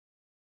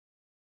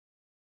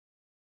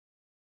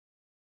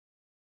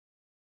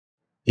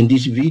In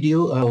this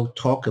video, I'll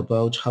talk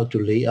about how to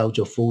lay out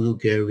your photo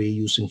gallery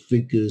using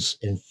figures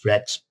and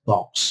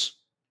flexbox.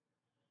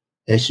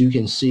 As you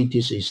can see,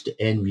 this is the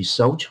end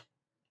result.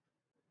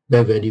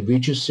 When it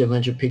reaches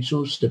 700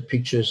 pixels, the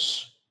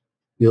pictures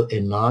will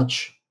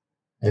enlarge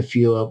and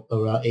fill up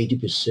around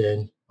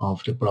 80%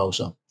 of the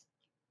browser.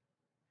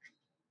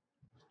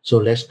 So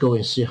let's go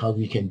and see how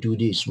we can do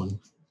this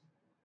one.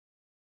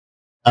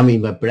 I'm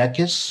in my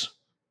brackets.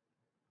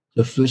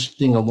 The first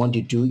thing I want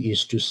to do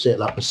is to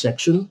set up a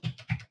section.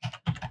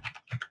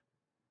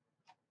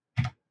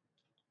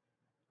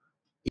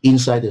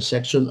 Inside the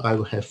section, I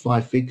will have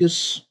 5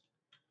 figures.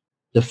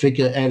 The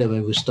figure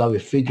element will start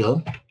with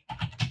figure.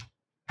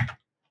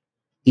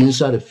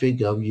 Inside the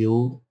figure,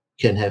 you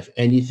can have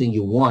anything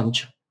you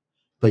want,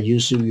 but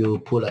usually you'll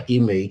put an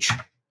image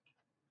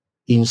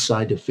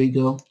inside the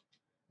figure,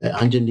 and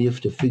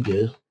underneath the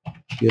figure,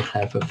 you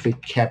have a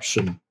fig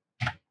caption.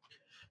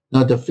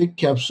 Now, the fig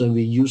caption,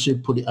 we usually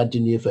put it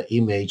underneath an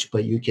image,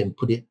 but you can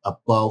put it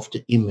above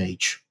the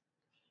image.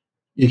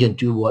 You can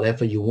do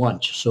whatever you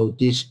want. So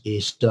this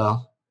is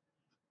the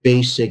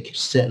basic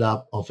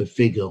setup of a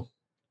figure.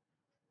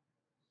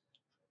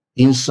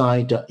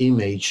 Inside the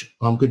image,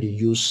 I'm going to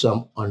use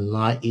some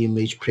online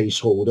image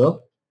placeholder.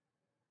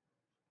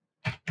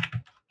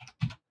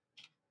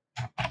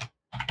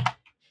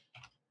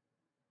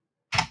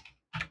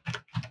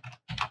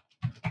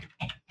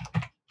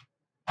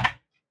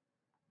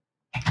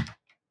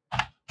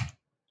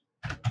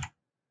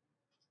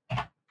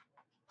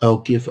 I'll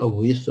give a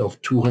width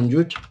of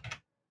 200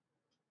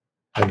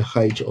 and a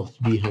height of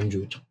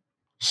 300.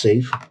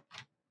 Save.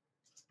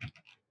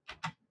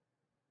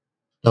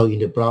 Now in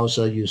the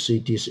browser, you see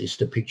this is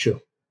the picture.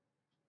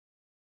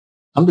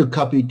 I'm going to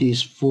copy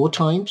this 4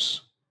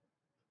 times.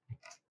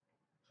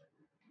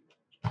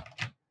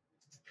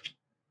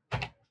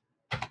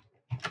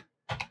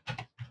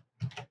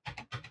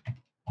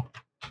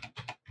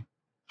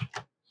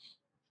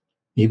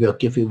 Maybe I'll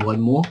give it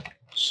one more.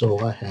 So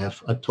I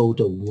have a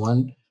total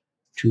 1,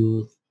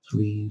 2,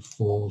 3,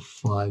 4,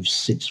 5,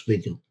 6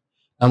 figure.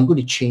 I'm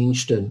going to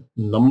change the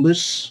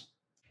numbers.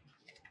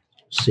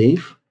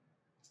 Save.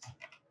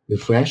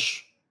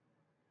 Refresh.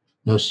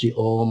 Now see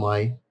all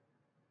my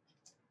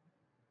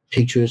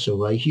pictures are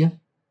right here.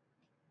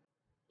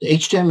 The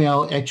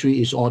HTML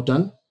actually is all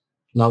done.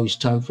 Now it's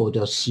time for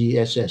the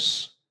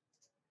CSS.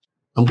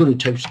 I'm going to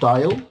type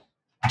style,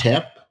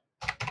 tab.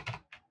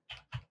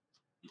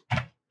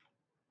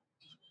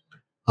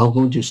 I'm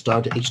going to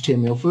start the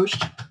HTML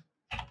first.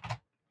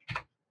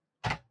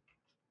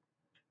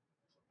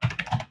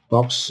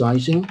 Box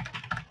sizing.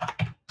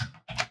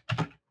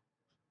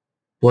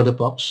 Border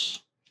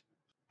box.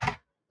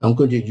 I'm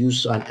going to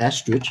use an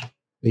asterisk,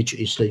 which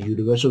is the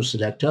universal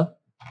selector.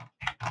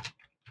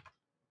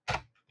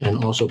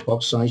 And also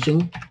box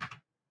sizing.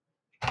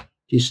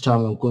 This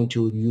time I'm going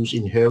to use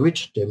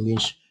inherit. That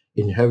means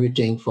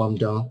inheriting from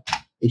the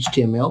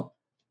HTML.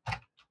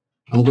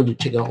 I'm going to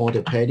take out all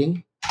the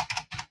padding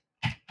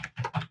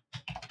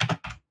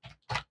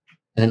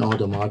and all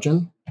the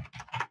margin.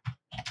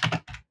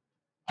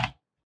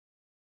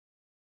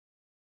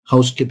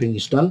 Housekeeping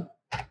is done.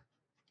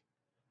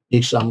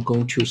 Next, I'm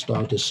going to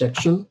start the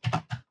section.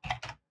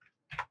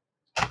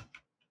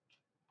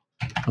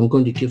 I'm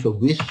going to give a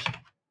width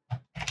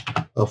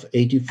of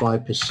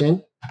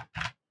 85%.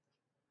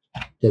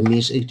 That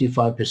means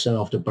 85%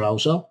 of the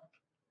browser.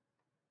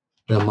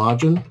 The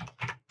margin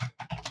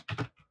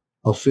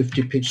of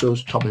 50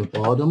 pixels top and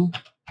bottom,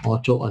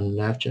 auto on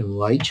left and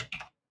right.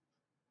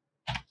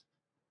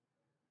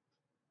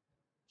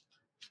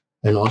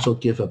 And also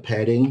give a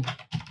padding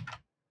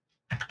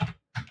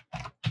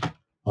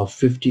of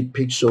 50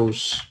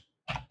 pixels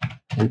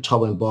on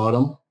top and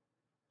bottom.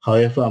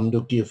 However, I'm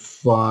going to give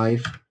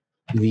 5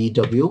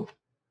 VW.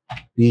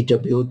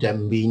 VW, that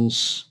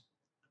means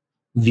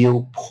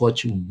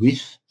viewport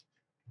width.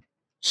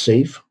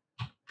 Save.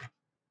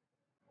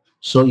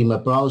 So in my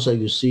browser,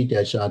 you see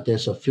there's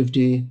a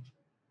 50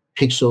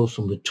 pixels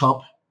from the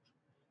top,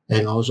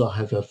 and also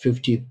have a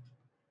 50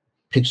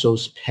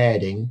 pixels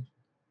padding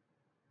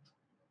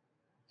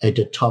at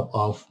the top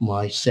of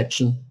my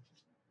section.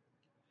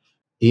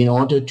 In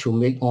order to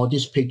make all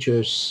these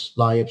pictures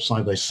lie up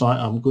side by side,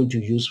 I'm going to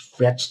use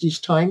flex this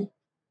time.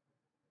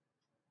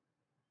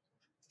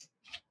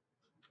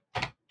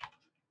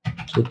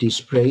 So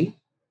display,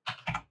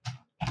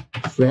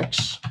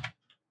 flex,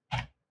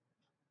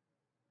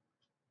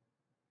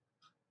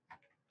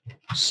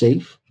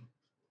 save.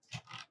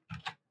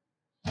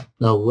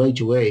 Now right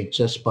away,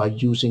 just by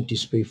using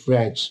display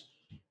flex,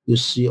 you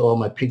see all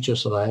my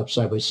pictures lie up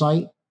side by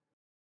side.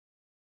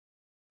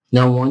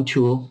 Now I want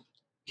to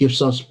give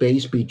some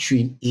space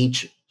between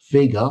each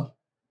figure.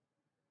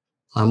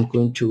 I'm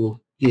going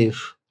to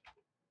give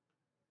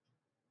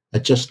a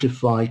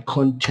justify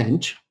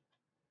content.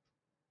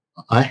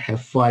 I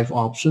have 5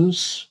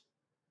 options.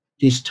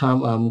 This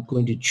time I'm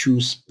going to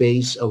choose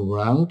space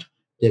around.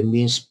 That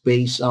means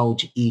space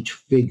out each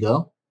figure.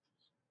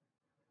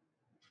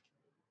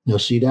 Now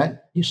see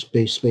that? You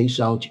space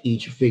out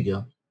each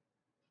figure.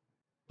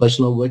 but it's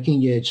not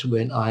working yet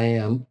when I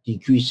am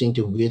decreasing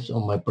the width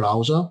on my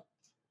browser.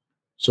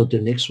 So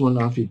the next one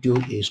I have to do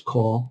is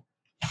called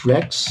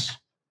flex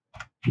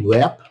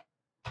web.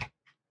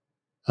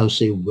 I'll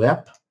say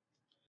web.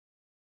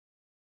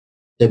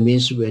 That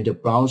means when the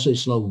browser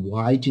is not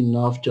wide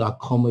enough to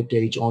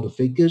accommodate all the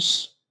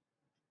figures,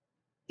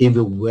 it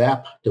will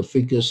wrap the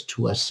figures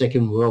to a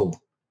second row.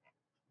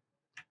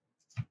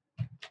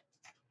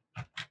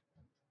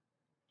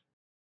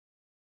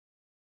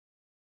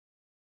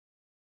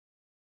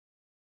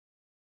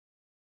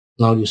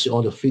 Now you see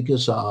all the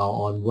figures are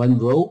on one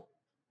row.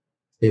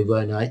 And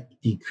when I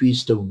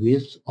decrease the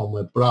width on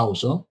my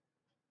browser,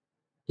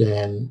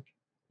 then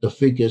the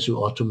figures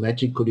will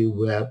automatically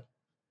wrap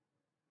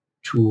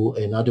to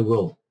another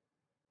row.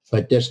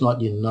 But that's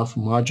not enough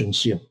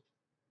margins here.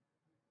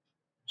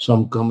 So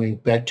I'm coming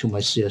back to my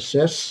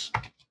CSS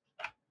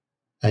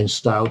and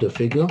style the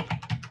figure.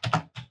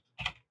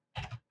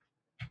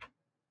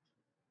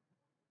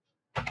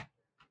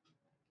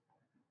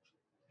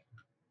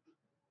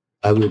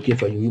 I will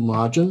give a new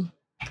margin,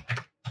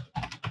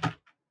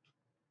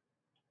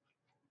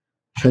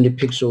 20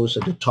 pixels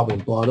at the top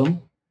and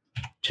bottom,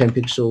 10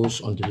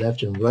 pixels on the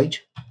left and right.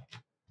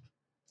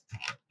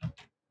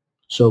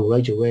 So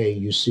right away,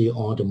 you see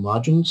all the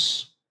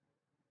margins.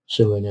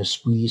 So when I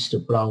squeeze the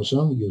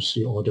browser, you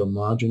see all the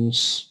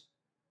margins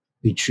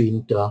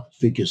between the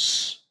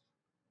figures.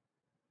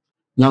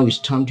 Now it's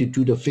time to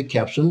do the fig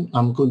caption.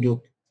 I'm going to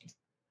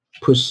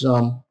put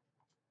some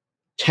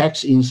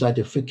text inside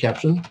the fig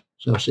caption.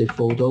 So I'll say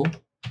photo,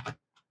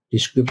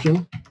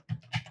 description.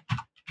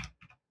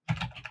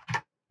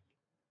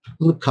 I'm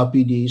going to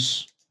copy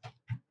these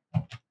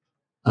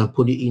and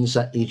put it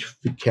inside each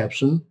fig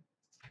caption.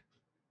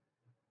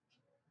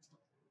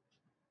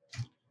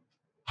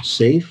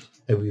 Save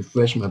and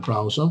refresh my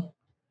browser.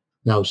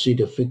 Now see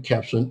the fig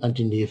caption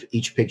underneath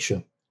each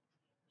picture.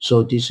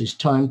 So this is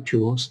time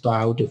to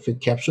style the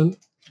fig caption.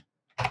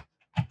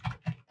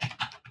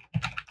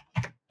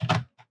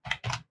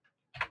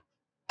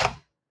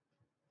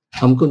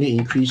 I'm going to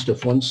increase the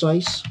font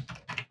size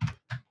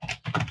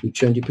to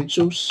 20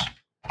 pixels.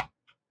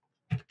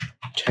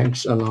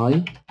 Text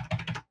align.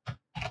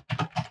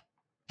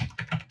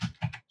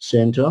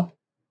 Center.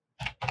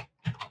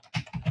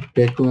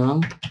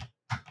 Background.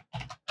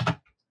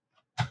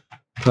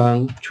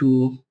 Pound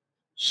to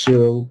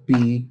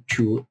 0B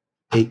to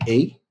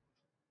 88.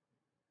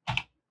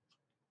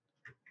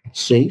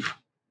 Save.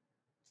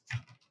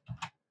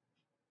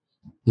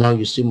 Now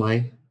you see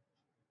my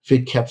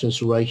fig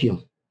captions right here.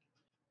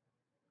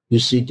 You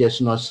see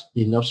there's not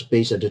enough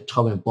space at the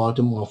top and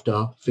bottom of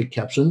the fig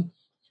caption,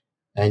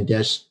 and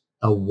there's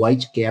a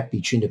white gap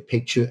between the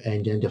picture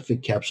and then the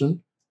fig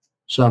caption.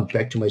 So I'm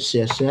back to my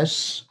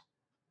CSS.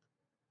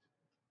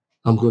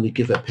 I'm going to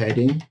give a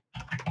padding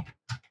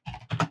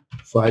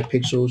 5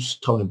 pixels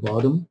top and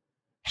bottom,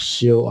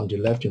 0 on the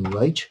left and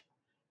right,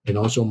 and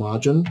also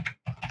margin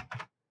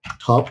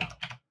top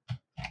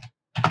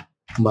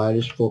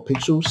minus 4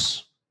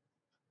 pixels.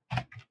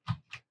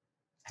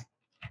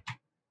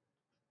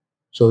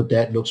 So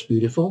that looks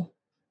beautiful.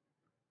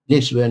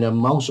 Next, when I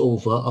mouse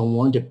over, I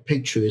want the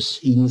pictures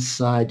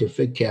inside the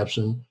fig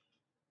caption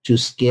to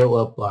scale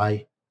up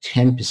by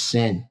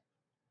 10%.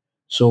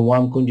 So what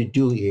I'm going to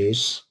do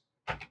is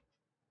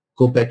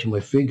go back to my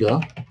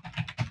figure,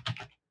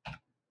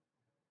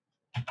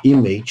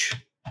 image,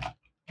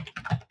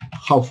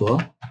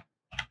 hover,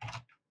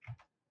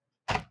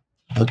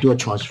 I'll do a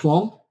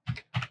transform,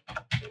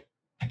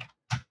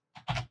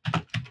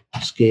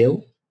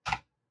 scale,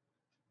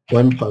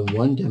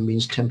 1.1, that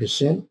means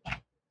 10%.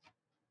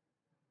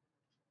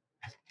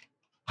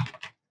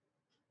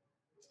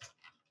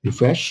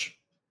 Refresh.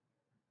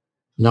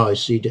 Now I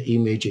see the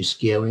image is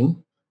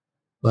scaling,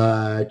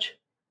 but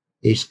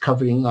it's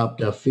covering up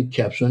the fig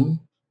caption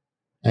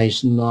and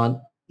it's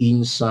not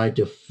inside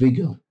the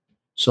figure.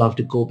 So I have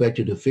to go back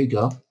to the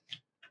figure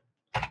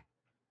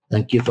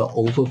and give an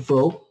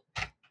overflow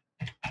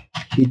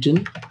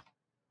hidden.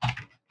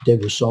 That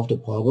will solve the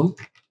problem.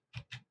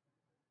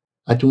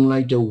 I don't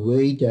like the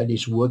way that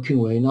it's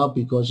working right now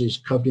because it's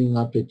covering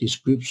up the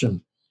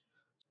description.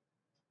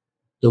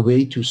 The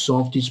way to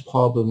solve this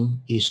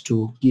problem is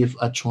to give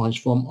a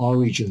transform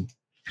origin.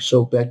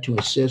 So back to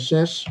my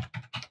CSS,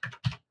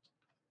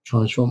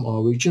 transform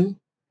origin.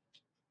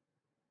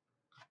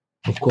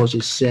 Of course,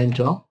 it's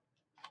center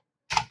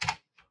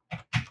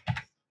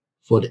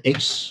for the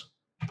X,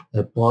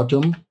 at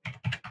bottom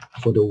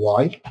for the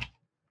Y.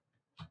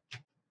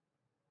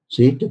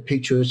 See, the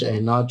pictures are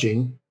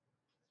enlarging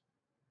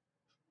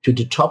to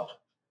the top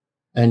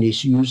and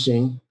is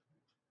using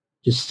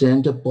the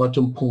center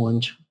bottom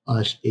point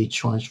as a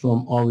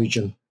transform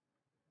origin.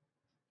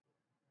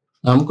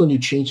 I'm going to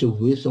change the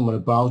width of my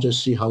browser,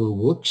 see how it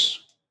works.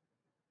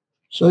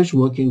 So it's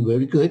working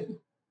very good.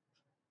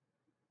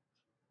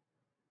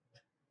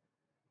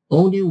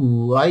 Only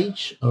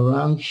right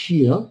around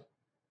here,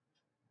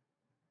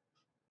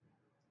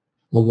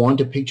 I want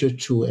the picture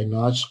to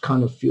enlarge,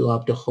 kind of fill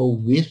up the whole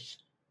width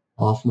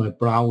of my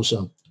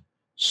browser.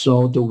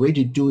 So the way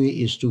to do it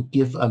is to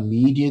give a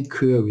media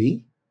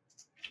query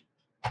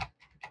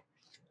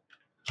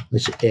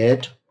Let's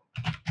add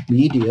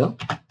media,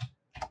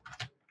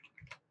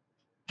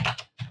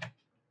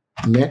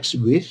 max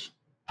width,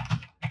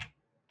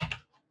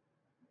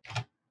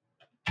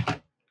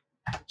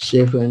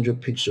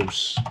 700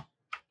 pixels.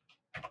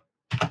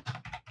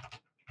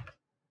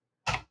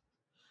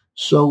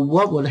 So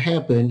what will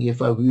happen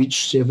if I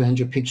reach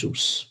 700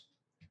 pixels?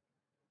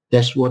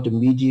 That's what the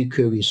media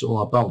query is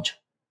all about.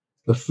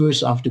 But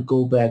first, I have to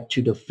go back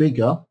to the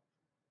figure.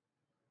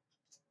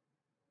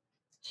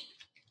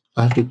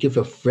 I have to give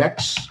a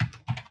flex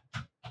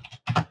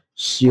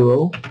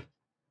 0,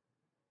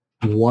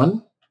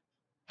 1,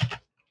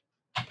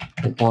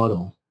 and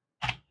auto.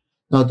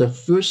 Now the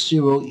first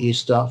 0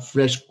 is the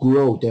flex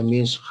grow. That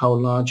means how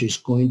large it's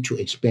going to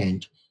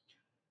expand.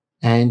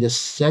 And the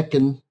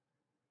second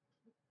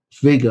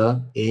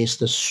figure is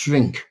the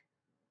shrink.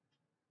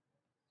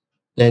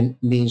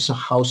 That means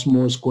how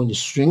small it's going to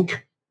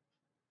shrink.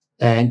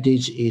 And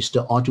this is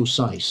the auto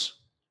size.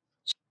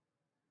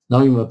 Now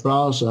in my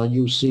browser,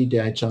 you see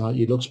that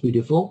it looks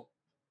beautiful.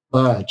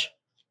 But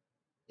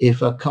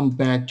if I come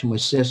back to my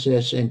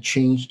CSS and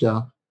change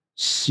the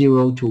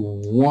 0 to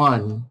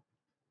 1,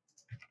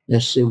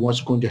 let's see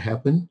what's going to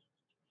happen.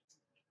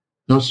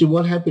 Now see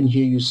what happened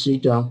here. You see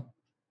the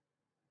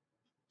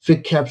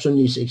fig caption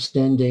is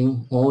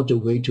extending all the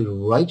way to the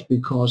right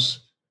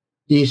because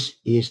this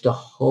is the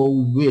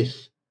whole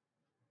width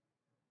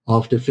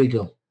of the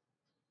figure.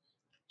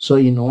 So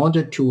in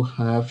order to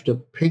have the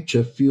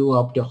picture fill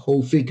up the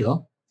whole figure,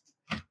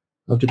 I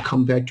have to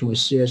come back to my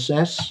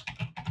CSS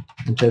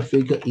and type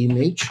figure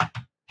image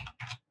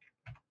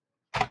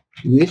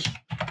width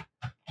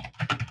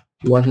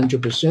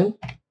 100%,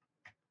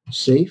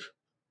 save.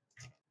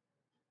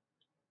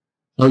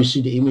 Now you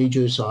see the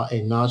images are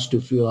enlarged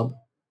to fill up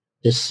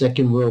the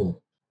second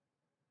row.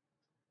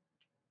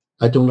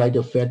 I don't like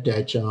the fact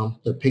that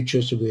the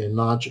pictures will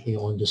enlarge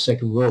on the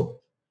second row.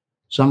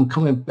 So I'm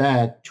coming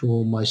back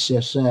to my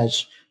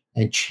CSS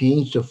and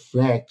change the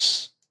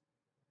flex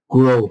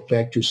grow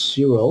back to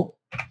 0,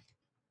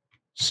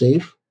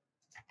 save.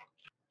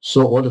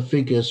 So all the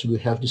figures will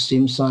have the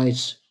same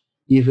size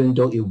even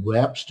though it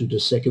wraps to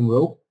the second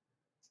row.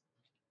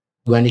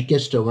 When it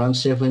gets to around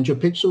 700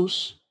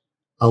 pixels,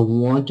 I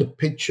want the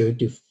picture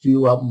to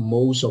fill up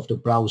most of the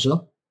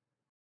browser.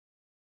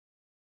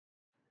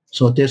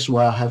 So that's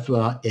why I have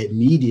a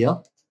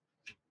media.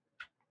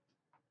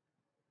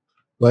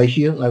 Right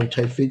here, I will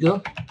type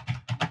figure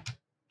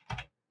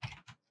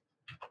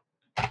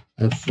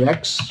and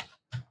flex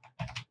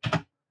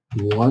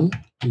 1,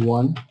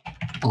 1,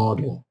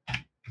 auto,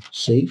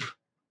 save.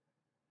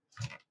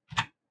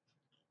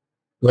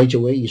 Right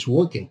away, it's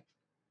working.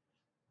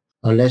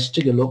 Let's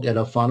take a look at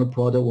our final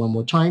product one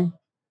more time.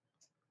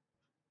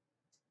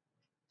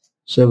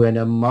 So when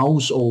I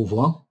mouse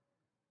over,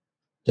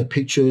 the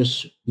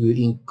pictures will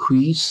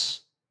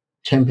increase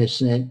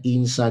 10%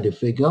 inside the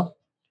figure.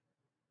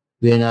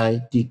 When I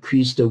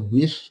decrease the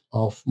width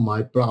of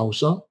my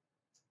browser,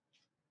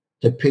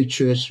 the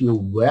pictures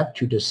will wrap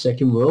to the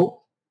second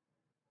row.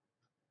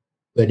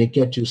 When it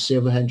gets to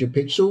 700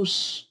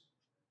 pixels,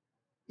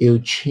 it will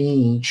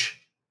change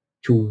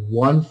to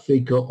one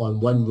figure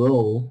on one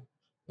row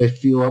and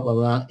fill up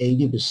around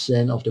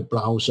 80% of the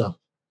browser.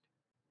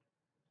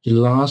 The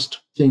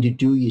last thing to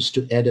do is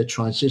to add a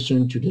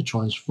transition to the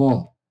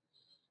transform.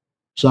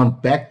 So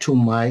I'm back to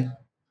my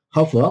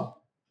hover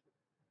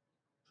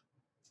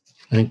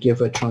and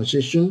give a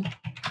transition,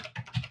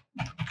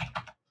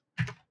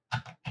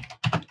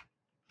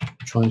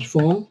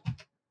 transform,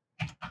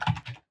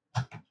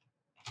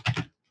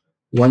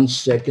 1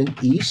 second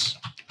ease,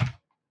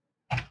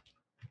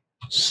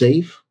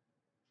 save.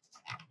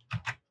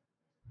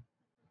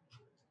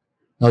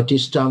 Now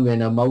this time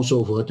when I mouse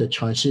over, the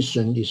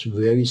transition is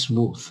very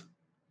smooth.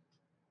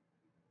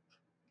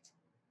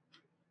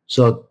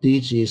 So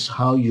this is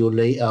how you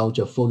lay out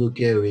a photo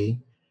gallery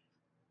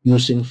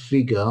using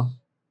figure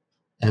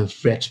and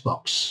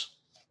flexbox.